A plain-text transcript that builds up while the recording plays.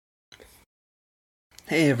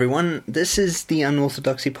Hey everyone, this is the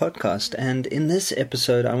Unorthodoxy Podcast, and in this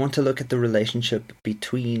episode I want to look at the relationship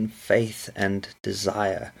between faith and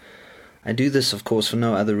desire. I do this, of course, for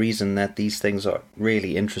no other reason that these things are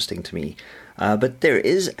really interesting to me, but there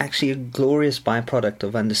is actually a glorious byproduct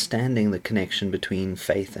of understanding the connection between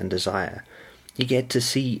faith and desire. You get to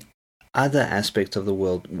see other aspects of the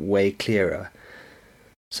world way clearer.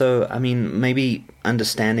 So, maybe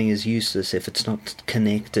understanding is useless if it's not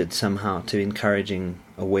connected somehow to encouraging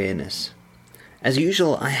awareness. As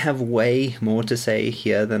usual, I have way more to say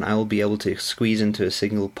here than I will be able to squeeze into a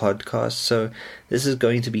single podcast, so this is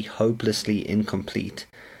going to be hopelessly incomplete.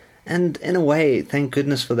 And in a way, thank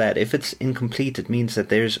goodness for that. If it's incomplete, it means that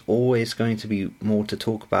there's always going to be more to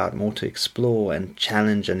talk about, more to explore and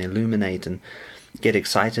challenge and illuminate and get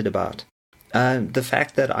excited about. The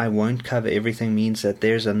fact that I won't cover everything means that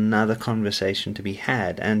there's another conversation to be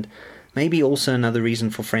had, and maybe also another reason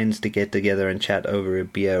for friends to get together and chat over a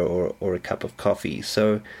beer or a cup of coffee.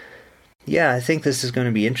 So, yeah, I think this is going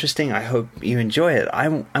to be interesting. I hope you enjoy it. I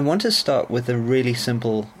want to start with a really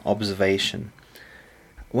simple observation.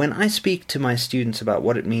 When I speak to my students about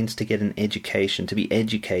what it means to get an education, to be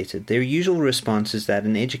educated, their usual response is that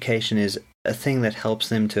an education is a thing that helps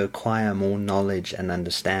them to acquire more knowledge and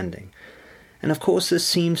understanding. And of course this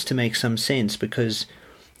seems to make some sense because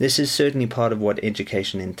this is certainly part of what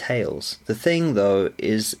education entails. The thing, though,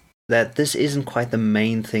 is that this isn't quite the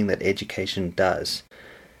main thing that education does.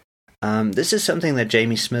 This is something that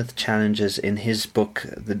Jamie Smith challenges in his book,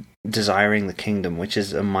 Desiring the Kingdom, which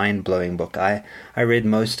is a mind-blowing book. I read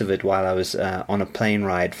most of it while I was on a plane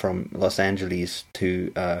ride from Los Angeles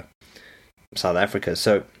to South Africa.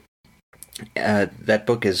 So that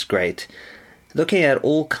book is great. Looking at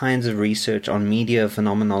all kinds of research on media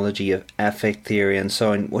phenomenology, of affect theory, and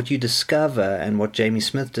so on, what you discover, and what Jamie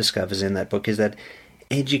Smith discovers in that book, is that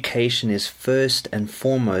education is first and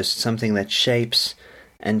foremost something that shapes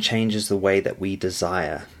and changes the way that we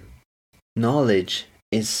desire. Knowledge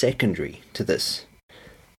is secondary to this.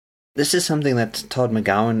 This is something that Todd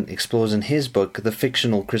McGowan explores in his book, The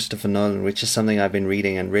Fictional Christopher Nolan, which is something I've been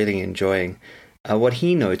reading and really enjoying. What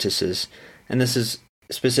he notices, and this is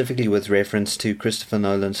specifically with reference to Christopher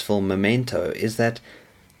Nolan's film Memento, is that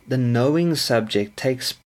the knowing subject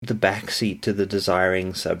takes the backseat to the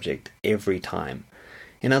desiring subject every time.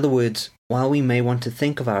 In other words, while we may want to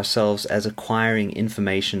think of ourselves as acquiring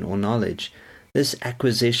information or knowledge, this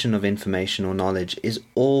acquisition of information or knowledge is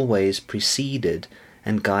always preceded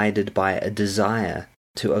and guided by a desire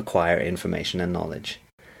to acquire information and knowledge.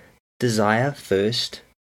 Desire first,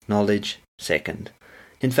 knowledge second.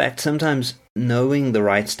 In fact, sometimes knowing the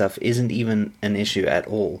right stuff isn't even an issue at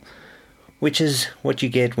all, which is what you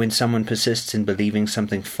get when someone persists in believing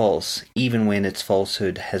something false, even when its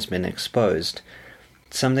falsehood has been exposed.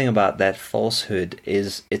 Something about that falsehood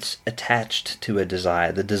is it's attached to a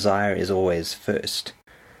desire. The desire is always first.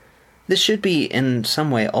 This should be in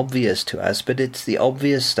some way obvious to us, but it's the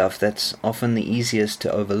obvious stuff that's often the easiest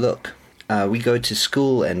to overlook. We go to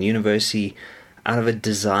school and university out of a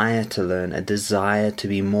desire to learn, a desire to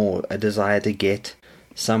be more, a desire to get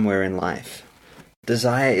somewhere in life.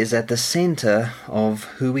 Desire is at the center of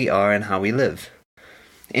who we are and how we live.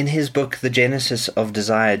 In his book, The Genesis of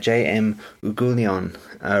Desire, J.M. Ugulion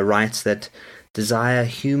writes that desire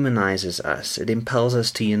humanizes us. It impels us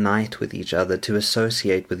to unite with each other, to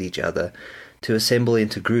associate with each other, to assemble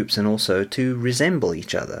into groups, and also to resemble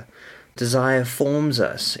each other. Desire forms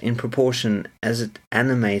us in proportion as it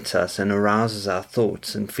animates us and arouses our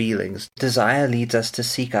thoughts and feelings. Desire leads us to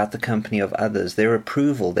seek out the company of others, their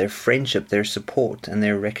approval, their friendship, their support, and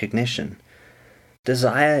their recognition.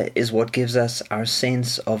 Desire is what gives us our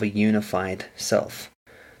sense of a unified self.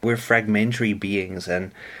 We're fragmentary beings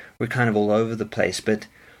and we're kind of all over the place, but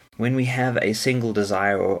when we have a single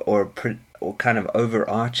desire or kind of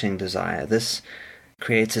overarching desire, this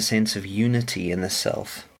creates a sense of unity in the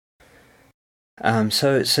self.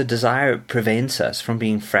 So desire prevents us from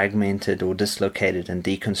being fragmented or dislocated and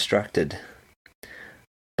deconstructed.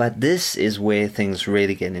 But this is where things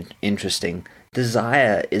really get interesting.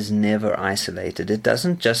 Desire is never isolated. It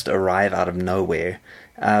doesn't just arrive out of nowhere,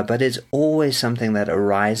 but it's always something that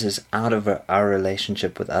arises out of our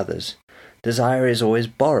relationship with others. Desire is always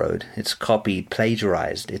borrowed. It's copied,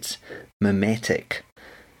 plagiarized. It's mimetic.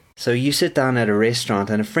 So you sit down at a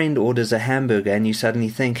restaurant and a friend orders a hamburger and you suddenly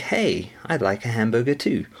think, hey, I'd like a hamburger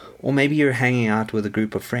too. Or maybe you're hanging out with a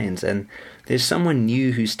group of friends and there's someone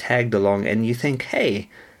new who's tagged along and you think, hey,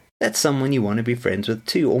 that's someone you want to be friends with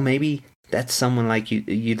too. Or maybe that's someone like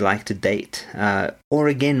you'd like to date. Or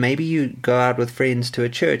again, maybe you go out with friends to a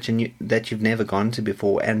church that you've never gone to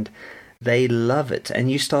before and they love it.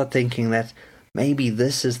 And you start thinking that maybe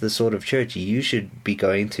this is the sort of church you should be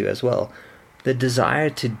going to as well. The desire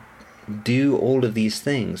to do all of these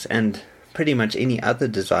things, and pretty much any other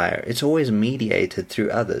desire, it's always mediated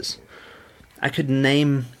through others. I could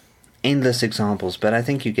name endless examples, but I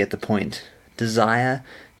think you get the point. Desire,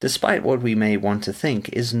 despite what we may want to think,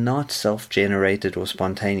 is not self-generated or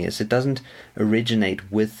spontaneous. It doesn't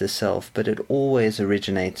originate with the self, but it always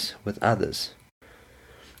originates with others.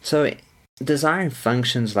 So desire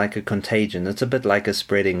functions like a contagion. It's a bit like a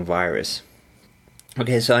spreading virus.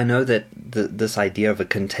 Okay, so I know that this idea of a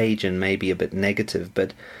contagion may be a bit negative,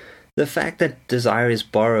 but the fact that desire is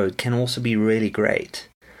borrowed can also be really great.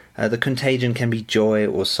 The contagion can be joy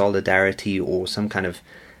or solidarity or some kind of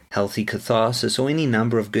healthy catharsis or any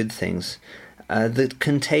number of good things. The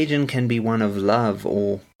contagion can be one of love,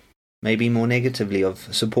 or maybe more negatively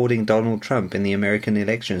of supporting Donald Trump in the American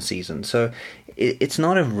election season. So it's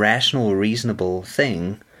not a rational or reasonable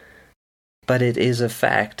thing, but it is a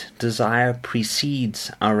fact. Desire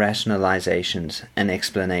precedes our rationalizations and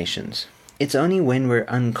explanations. It's only when we're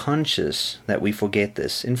unconscious that we forget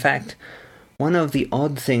this. In fact, one of the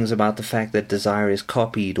odd things about the fact that desire is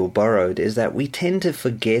copied or borrowed is that we tend to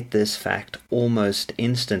forget this fact almost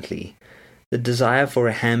instantly. The desire for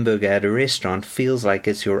a hamburger at a restaurant feels like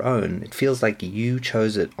it's your own. It feels like you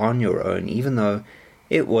chose it on your own, even though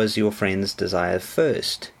it was your friend's desire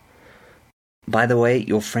first. By the way,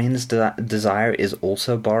 your friend's desire is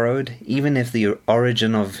also borrowed, even if the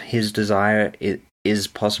origin of his desire is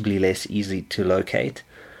possibly less easy to locate.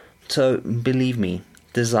 So, believe me,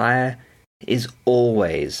 desire is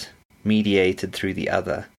always mediated through the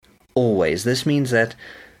other. Always. This means that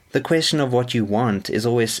the question of what you want is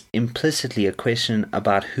always implicitly a question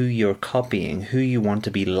about who you're copying, who you want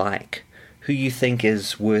to be like, who you think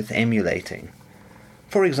is worth emulating.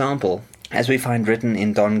 For example, as we find written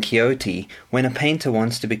in Don Quixote, when a painter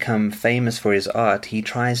wants to become famous for his art, he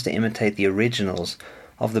tries to imitate the originals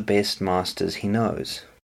of the best masters he knows.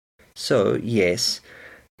 So, yes,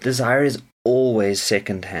 desire is always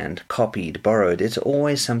second-hand, copied, borrowed. It's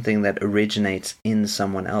always something that originates in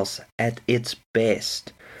someone else at its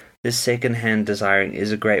best. This second-hand desiring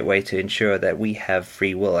is a great way to ensure that we have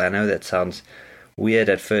free will. I know that sounds weird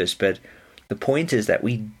at first, but the point is that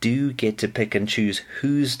we do get to pick and choose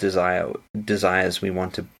whose desires we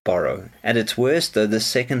want to borrow. At its worst, though, the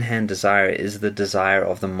second-hand desire is the desire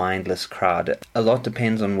of the mindless crowd. A lot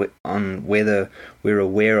depends on whether we're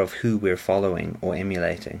aware of who we're following or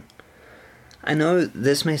emulating. I know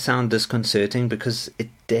this may sound disconcerting because it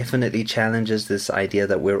definitely challenges this idea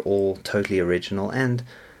that we're all totally original, and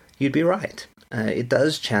you'd be right. It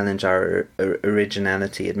does challenge our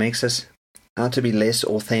originality. It makes us out to be less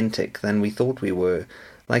authentic than we thought we were,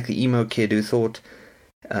 like the emo kid who thought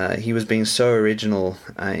he was being so original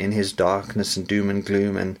in his darkness and doom and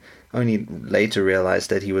gloom, and only later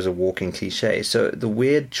realized that he was a walking cliche. So the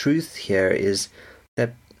weird truth here is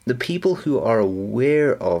that the people who are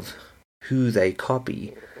aware of who they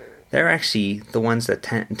copy, they're actually the ones that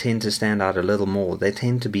tend to stand out a little more. They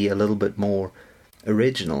tend to be a little bit more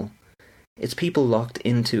original. It's people locked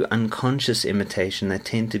into unconscious imitation that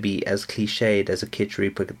tend to be as cliched as a kitsch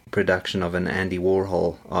reproduction of an Andy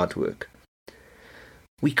Warhol artwork.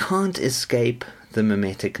 We can't escape the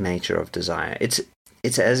mimetic nature of desire. It's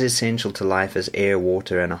as essential to life as air,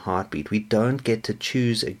 water, and a heartbeat. We don't get to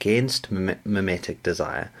choose against mimetic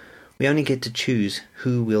desire. We only get to choose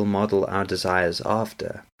who we'll model our desires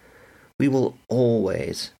after. We will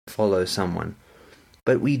always follow someone.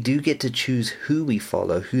 But we do get to choose who we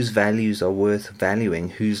follow, whose values are worth valuing,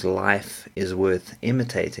 whose life is worth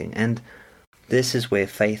imitating. And this is where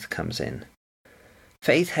faith comes in.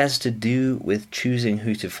 Faith has to do with choosing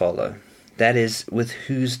who to follow. That is, with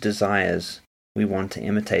whose desires we want to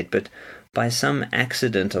imitate. But by some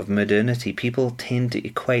accident of modernity, people tend to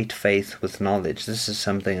equate faith with knowledge. This is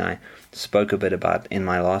something I spoke a bit about in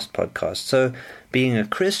my last podcast. So, being a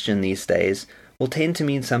Christian these days will tend to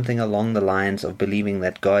mean something along the lines of believing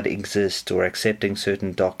that God exists or accepting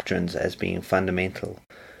certain doctrines as being fundamental.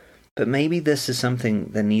 But maybe this is something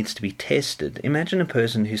that needs to be tested. Imagine a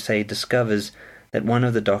person who, say, discovers that one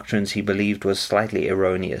of the doctrines he believed was slightly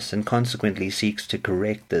erroneous and consequently seeks to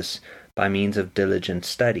correct this by means of diligent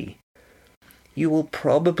study. You will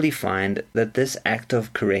probably find that this act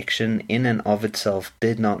of correction in and of itself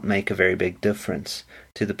did not make a very big difference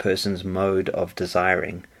to the person's mode of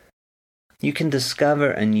desiring. You can discover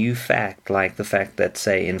a new fact, like the fact that,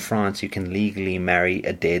 say, in France you can legally marry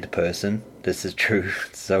a dead person. This is true,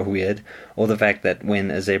 it's so weird. Or the fact that when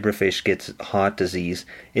a zebrafish gets heart disease,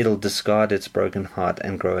 it'll discard its broken heart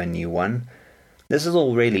and grow a new one. This is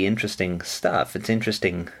all really interesting stuff. It's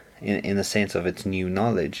interesting in the sense of its new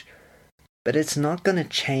knowledge. But it's not going to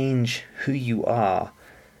change who you are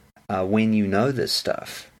when you know this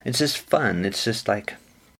stuff. It's just fun. It's just like,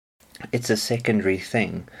 it's a secondary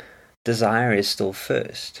thing. Desire is still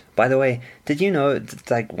first. By the way, did you know,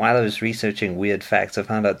 like, while I was researching weird facts, I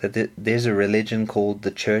found out that there's a religion called the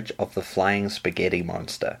Church of the Flying Spaghetti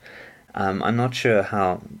Monster. I'm not sure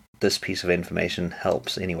how this piece of information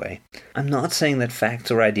helps anyway. I'm not saying that facts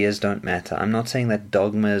or ideas don't matter. I'm not saying that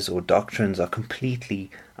dogmas or doctrines are completely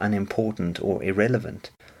unimportant or irrelevant.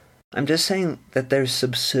 I'm just saying that they're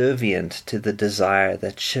subservient to the desire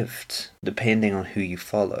that shifts depending on who you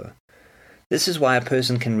follow. This is why a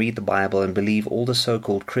person can read the Bible and believe all the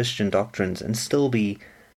so-called Christian doctrines and still be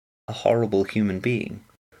a horrible human being.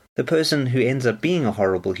 The person who ends up being a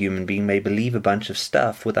horrible human being may believe a bunch of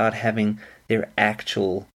stuff without having their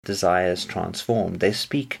actual desires transformed. They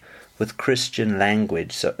speak with Christian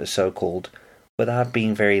language, so-called, without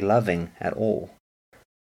being very loving at all.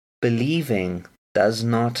 Believing does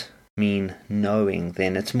not mean knowing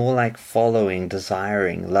then. It's more like following,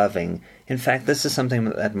 desiring, loving. In fact, this is something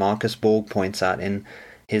that Marcus Borg points out in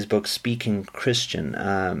his book Speaking Christian.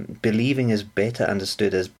 Believing is better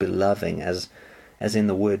understood as beloving, as in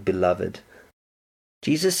the word beloved.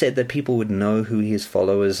 Jesus said that people would know who his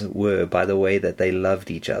followers were by the way that they loved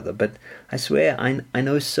each other. But I swear, I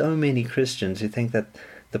know so many Christians who think that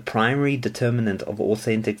the primary determinant of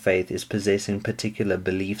authentic faith is possessing particular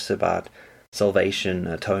beliefs about salvation,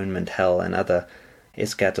 atonement, hell, and other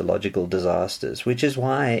eschatological disasters, which is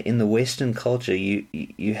why in the Western culture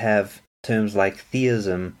you have terms like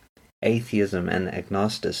theism, atheism, and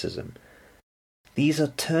agnosticism. These are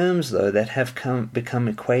terms, though, that have become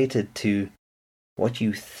equated to what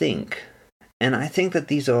you think, and I think that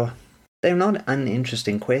they're not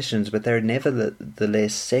uninteresting questions, but they're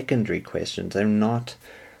nevertheless secondary questions. They're not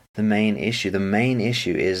the main issue. The main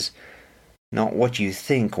issue is not what you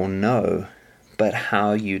think or know, but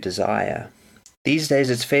how you desire. These days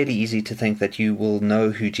it's fairly easy to think that you will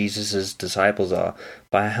know who Jesus' disciples are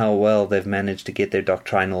by how well they've managed to get their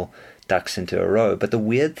doctrinal ducks into a row. But the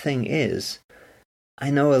weird thing is, I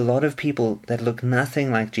know a lot of people that look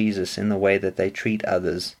nothing like Jesus in the way that they treat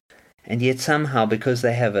others, and yet somehow, because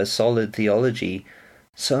they have a solid theology,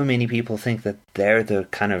 so many people think that they're the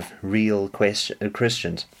kind of real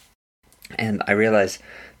Christians. And I realize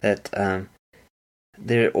that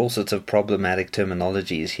there are all sorts of problematic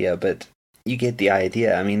terminologies here, but you get the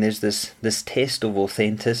idea. I mean, there's this test of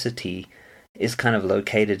authenticity is kind of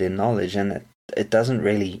located in knowledge, and it doesn't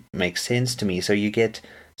really make sense to me. So you get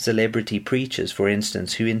celebrity preachers, for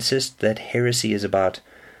instance, who insist that heresy is about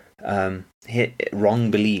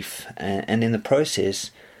wrong belief, and in the process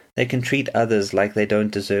they can treat others like they don't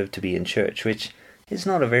deserve to be in church, which is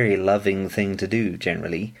not a very loving thing to do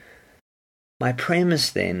generally. My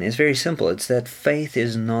premise then is very simple. It's that faith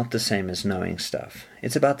is not the same as knowing stuff.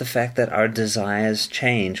 It's about the fact that our desires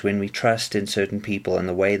change when we trust in certain people and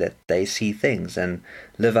the way that they see things and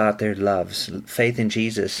live out their loves. Faith in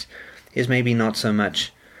Jesus is maybe not so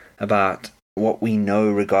much about what we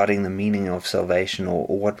know regarding the meaning of salvation or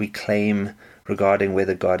what we claim regarding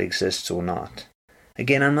whether God exists or not.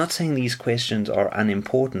 Again, I'm not saying these questions are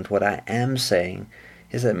unimportant. What I am saying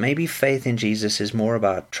is that maybe faith in Jesus is more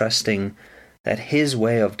about trusting that his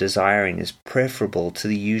way of desiring is preferable to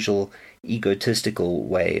the usual egotistical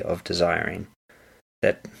way of desiring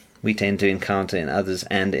that we tend to encounter in others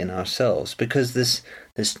and in ourselves. Because this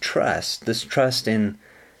trust in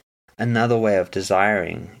another way of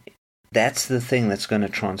desiring, that's the thing that's going to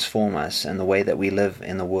transform us and the way that we live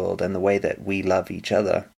in the world and the way that we love each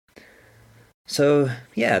other. So,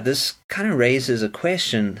 yeah, this kind of raises a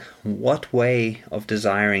question: what way of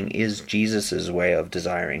desiring is Jesus' way of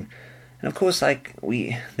desiring? And of course,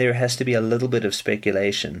 there has to be a little bit of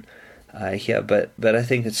speculation here, but I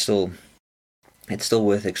think it's still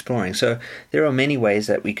worth exploring. So there are many ways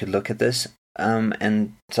that we could look at this,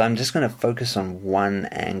 and so I'm just going to focus on one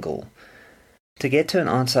angle. To get to an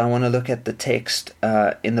answer, I want to look at the text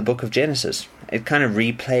in the book of Genesis. It kind of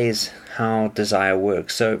replays how desire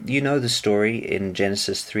works. So you know the story in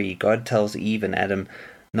Genesis 3. God tells Eve and Adam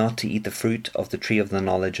not to eat the fruit of the tree of the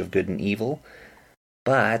knowledge of good and evil.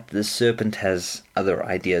 But the serpent has other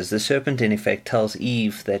ideas. The serpent, in effect, tells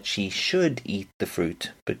Eve that she should eat the fruit,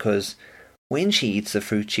 because when she eats the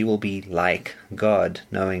fruit, she will be like God,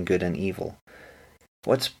 knowing good and evil.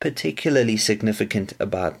 What's particularly significant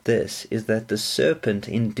about this is that the serpent,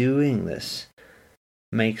 in doing this,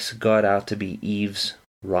 makes God out to be Eve's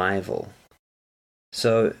rival.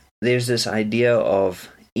 So there's this idea of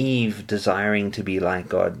Eve desiring to be like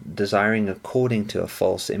God, desiring according to a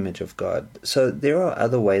false image of God. So there are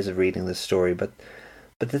other ways of reading this story, but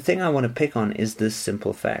the thing I want to pick on is this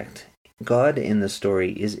simple fact. God in the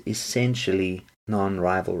story is essentially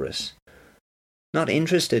non-rivalrous, not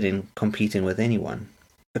interested in competing with anyone.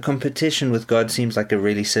 A competition with God seems like a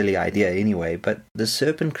really silly idea anyway, but the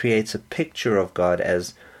serpent creates a picture of God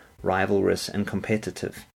as rivalrous and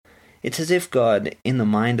competitive. It's as if God, in the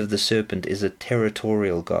mind of the serpent, is a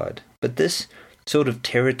territorial God. But this sort of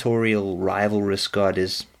territorial, rivalrous God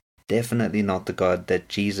is definitely not the God that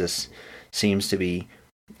Jesus seems to be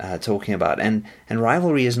talking about. And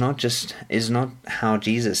rivalry is not how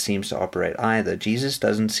Jesus seems to operate either. Jesus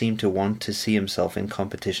doesn't seem to want to see himself in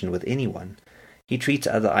competition with anyone. He treats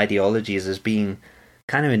other ideologies as being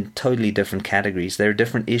kind of in totally different categories. They're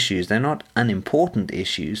different issues. They're not unimportant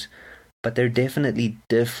issues, but they're definitely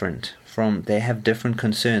different they have different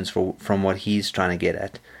concerns from what he's trying to get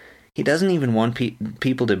at. He doesn't even want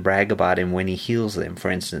people to brag about him when he heals them,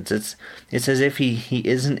 for instance. It's as if he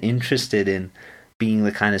isn't interested in being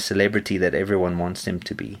the kind of celebrity that everyone wants him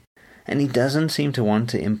to be. And he doesn't seem to want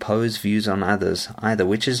to impose views on others either,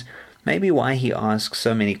 which is maybe why he asks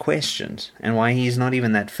so many questions, and why he's not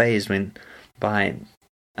even that fazed by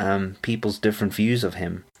people's different views of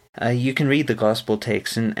him. You can read the gospel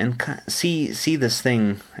text and see this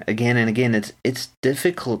thing again and again. It's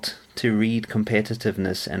difficult to read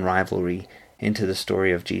competitiveness and rivalry into the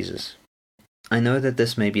story of Jesus. I know that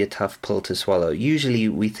this may be a tough pill to swallow. Usually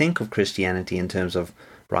we think of Christianity in terms of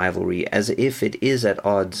rivalry as if it is at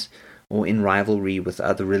odds or in rivalry with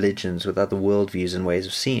other religions, with other worldviews and ways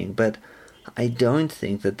of seeing. But I don't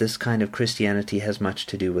think that this kind of Christianity has much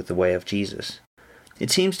to do with the way of Jesus. It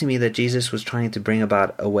seems to me that Jesus was trying to bring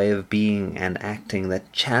about a way of being and acting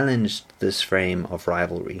that challenged this frame of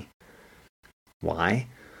rivalry. Why?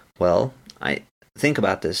 Well, I think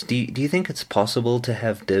about this. Do you think it's possible to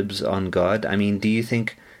have dibs on God? I mean, do you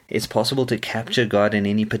think it's possible to capture God in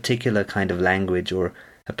any particular kind of language or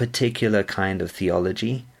a particular kind of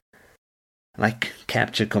theology? Like,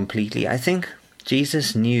 capture completely? I think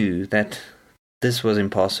Jesus knew that this was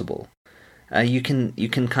impossible. You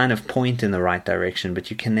can kind of point in the right direction,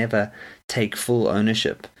 but you can never take full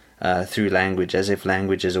ownership through language, as if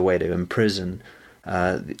language is a way to imprison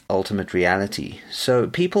the ultimate reality. So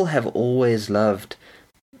people have always loved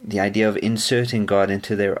the idea of inserting God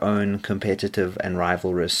into their own competitive and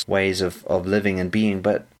rivalrous ways of living and being.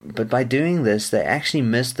 But by doing this, they actually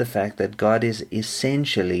miss the fact that God is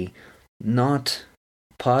essentially not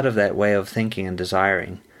part of that way of thinking and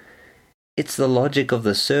desiring. It's the logic of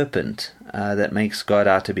the serpent that makes God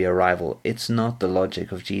out to be a rival. It's not the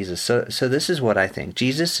logic of Jesus. So this is what I think.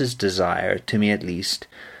 Jesus' desire, to me at least,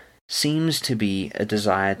 seems to be a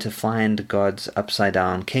desire to find God's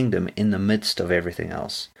upside-down kingdom in the midst of everything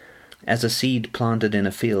else. As a seed planted in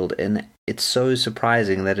a field, and it's so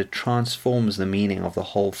surprising that it transforms the meaning of the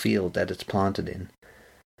whole field that it's planted in.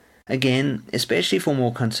 Again, especially for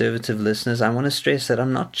more conservative listeners, I want to stress that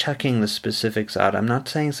I'm not chucking the specifics out. I'm not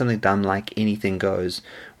saying something dumb like anything goes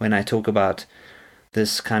when I talk about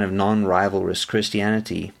this kind of non-rivalrous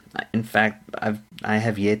Christianity. In fact, I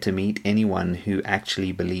have yet to meet anyone who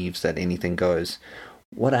actually believes that anything goes.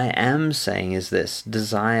 What I am saying is this: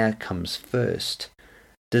 desire comes first.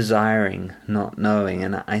 Desiring, not knowing.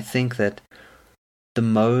 And I think that the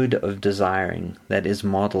mode of desiring that is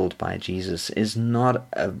modeled by Jesus is not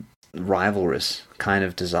a rivalrous kind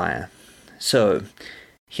of desire. So,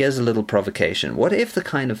 here's a little provocation. What if the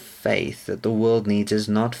kind of faith that the world needs is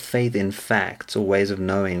not faith in facts or ways of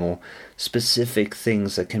knowing or specific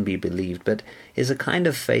things that can be believed, but is a kind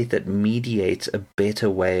of faith that mediates a better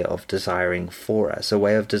way of desiring for us, a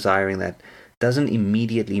way of desiring that doesn't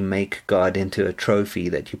immediately make God into a trophy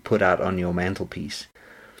that you put out on your mantelpiece?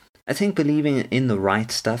 I think believing in the right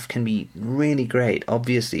stuff can be really great.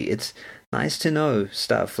 Obviously, it's nice to know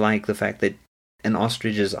stuff like the fact that an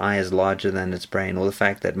ostrich's eye is larger than its brain, or the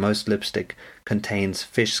fact that most lipstick contains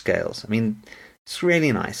fish scales. I mean, it's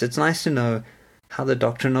really nice. It's nice to know how the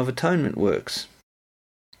doctrine of atonement works,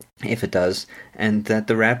 if it does, and that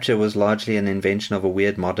the rapture was largely an invention of a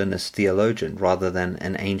weird modernist theologian rather than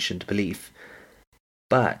an ancient belief.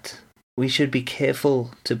 But we should be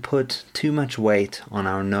careful to put too much weight on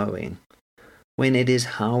our knowing, when it is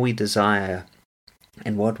how we desire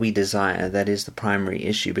and what we desire that is the primary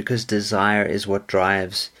issue, because desire is what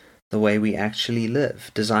drives the way we actually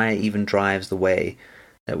live. Desire even drives the way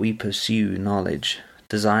that we pursue knowledge.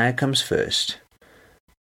 Desire comes first,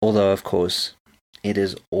 although of course it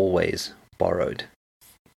is always borrowed.